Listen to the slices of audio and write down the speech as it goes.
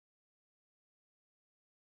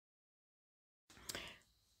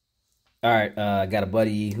All right, I got a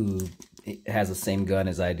buddy who has the same gun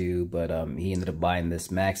as I do, but he ended up buying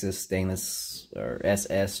this Max's stainless or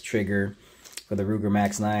SS trigger for the Ruger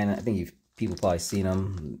Max-9. I think people probably seen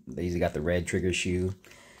them. They usually got the red trigger shoe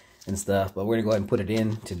and stuff, but we're gonna go ahead and put it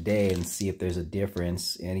in today and see if there's a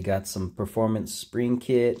difference. And he got some performance spring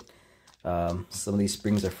kit. Some of these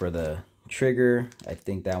springs are for the trigger. I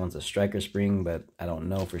think that one's a striker spring, but I don't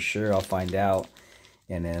know for sure. I'll find out.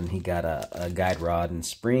 And then he got a guide rod and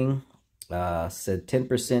spring. Said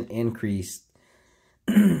 10% increase,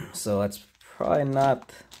 so that's probably not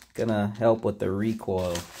gonna help with the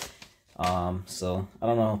recoil. So I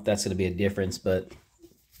don't know if that's gonna be a difference, but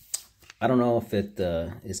I don't know if it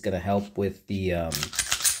is gonna help with the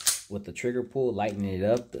trigger pull, lightening it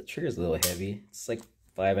up. The trigger's a little heavy. It's like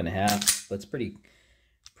 5.5, but it's pretty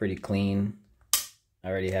clean. I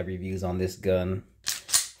already have reviews on this gun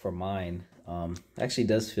for mine. Actually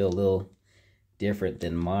does feel a little different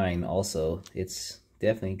than mine. Also, it's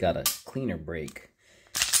definitely got a cleaner break.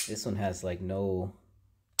 This one has like no,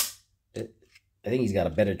 I think he's got a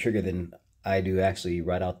better trigger than I do actually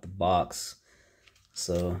right out the box.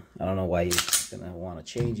 So I don't know why he's gonna want to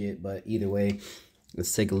change it, but either way,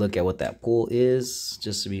 let's take a look at what that pull is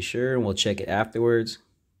just to be sure, and we'll check it afterwards.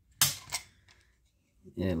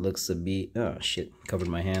 And it looks to be, oh shit, covered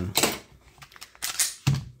my hand.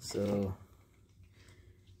 So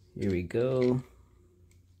here we go.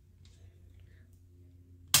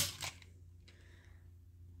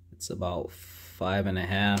 It's about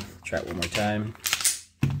 5.5. Try it one more time.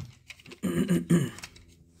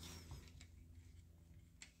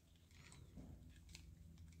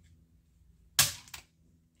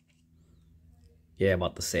 Yeah,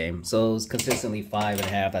 about the same. So it's consistently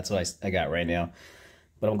 5.5. That's what I got right now.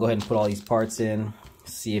 But I'm gonna go ahead and put all these parts in,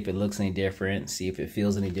 see if it looks any different, see if it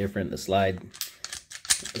feels any different. The slide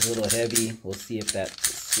is a little heavy. We'll see if that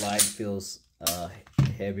slide feels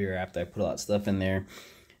heavier after I put all that stuff in there.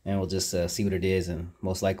 And we'll just see what it is, and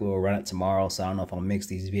most likely we'll run it tomorrow. So I don't know if I'll mix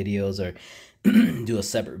these videos or do a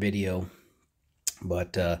separate video.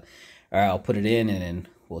 But all right, I'll put it in, and then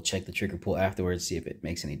we'll check the trigger pull afterwards, see if it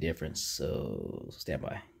makes any difference. So stand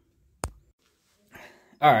by.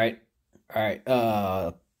 All right.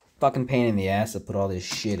 Fucking pain in the ass to put all this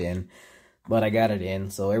shit in, but I got it in.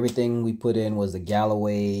 So everything we put in was the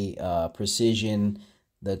Galloway Precision,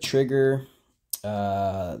 the trigger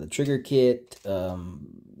kit,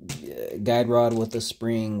 guide rod with the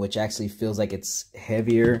spring, which actually feels like it's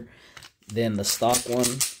heavier than the stock one.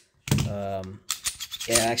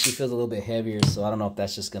 Yeah, it actually feels a little bit heavier, so I don't know if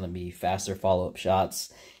that's just going to be faster follow-up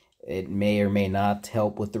shots. It may or may not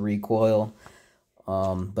help with the recoil.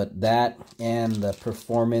 But that and the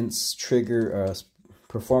performance trigger,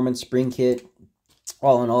 performance spring kit,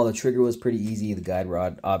 all in all, the trigger was pretty easy. The guide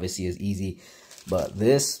rod obviously is easy, but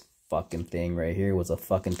this fucking thing right here was a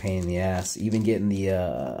fucking pain in the ass. Even getting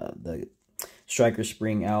the striker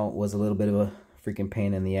spring out was a little bit of a freaking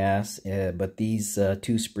pain in the ass. But these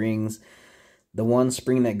two springs, the one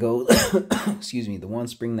spring that goes, excuse me, the one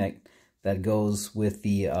spring that goes with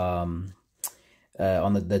the on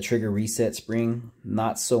the trigger reset spring,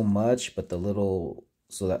 not so much, but the little,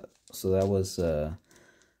 so that was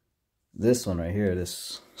this one right here,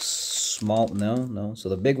 this small, no, so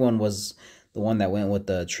the big one was the one that went with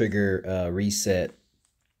the trigger reset.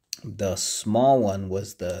 The small one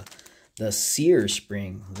was the sear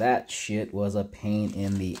spring. That shit was a pain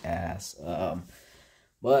in the ass.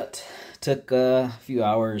 But took a few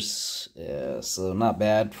hours, so not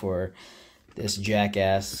bad for this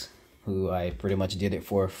jackass who I pretty much did it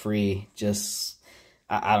for free. Just,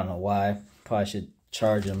 I don't know why. Probably should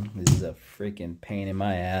charge him. This is a freaking pain in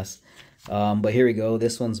my ass. But here we go.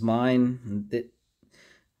 This one's mine.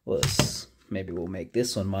 Maybe we'll make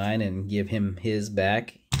this one mine and give him his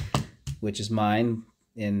back, which is mine,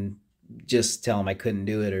 and just tell him I couldn't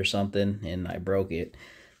do it or something and I broke it.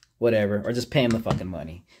 Whatever. Or just pay him the fucking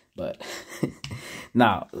money. But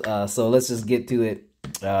now, so let's just get to it.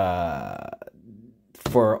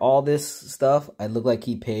 For all this stuff, I look like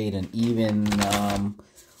he paid an even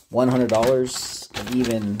 $100.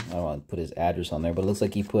 Even, I don't want to put his address on there, but it looks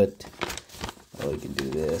like he put, oh, we can do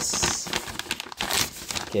this.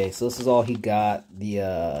 Okay, so this is all he got.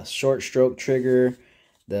 The short stroke trigger,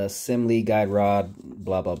 the Simley guide rod,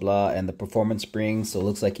 blah, blah, blah, and the performance spring. So it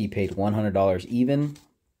looks like he paid $100 even.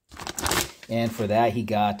 And for that, he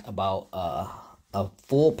got about a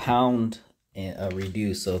full pound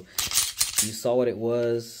reduced. So you saw what it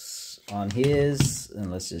was on his,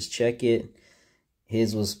 and let's just check it.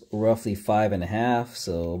 His was roughly 5.5,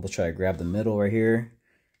 so we'll try to grab the middle right here.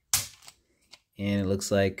 And it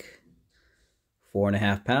looks like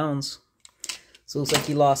 4.5 pounds. So it looks like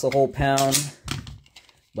he lost a whole pound,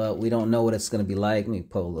 but we don't know what it's going to be like. Let me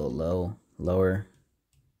put a little lower.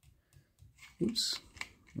 Oops.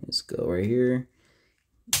 Let's go right here.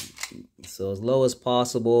 So as low as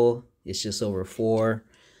possible. It's just over 4.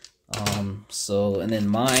 And then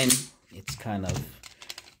mine, it's kind of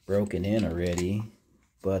broken in already.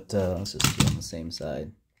 But let's just do it on the same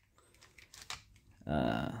side.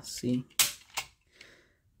 See?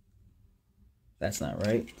 That's not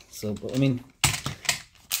right. So, I mean,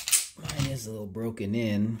 mine is a little broken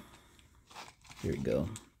in. Here we go.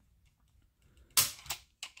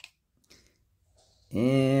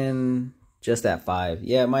 And just at 5.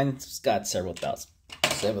 Yeah, mine's got several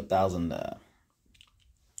thousand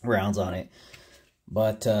rounds on it.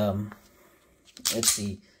 But let's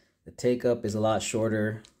see. The take up is a lot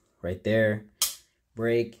shorter right there.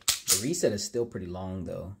 Break. The reset is still pretty long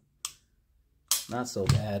though. Not so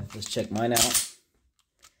bad. Let's check mine out.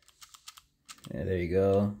 Yeah, there you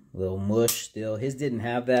go. A little mush still. His didn't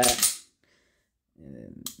have that. And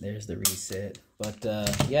then there's the reset. But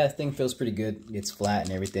yeah, the thing feels pretty good. It's flat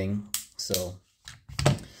and everything. So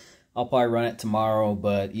I'll probably run it tomorrow,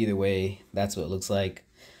 but either way, that's what it looks like.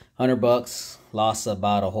 $100, lost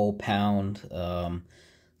about a whole pound.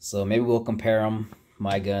 So maybe we'll compare them,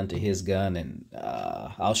 my gun to his gun, and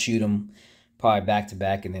I'll shoot them probably back to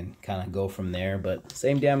back and then kind of go from there. But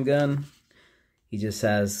same damn gun. He just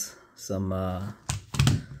has some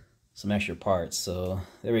extra parts. So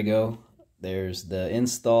there we go. There's the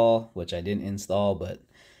install, which I didn't install, but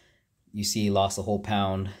you see he lost a whole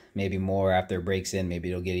pound, maybe more after it breaks in. Maybe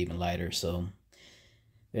it'll get even lighter. So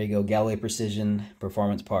there you go, Galloway Precision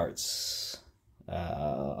Performance Parts.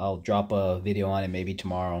 I'll drop a video on it maybe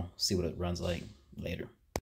tomorrow, see what it runs like later.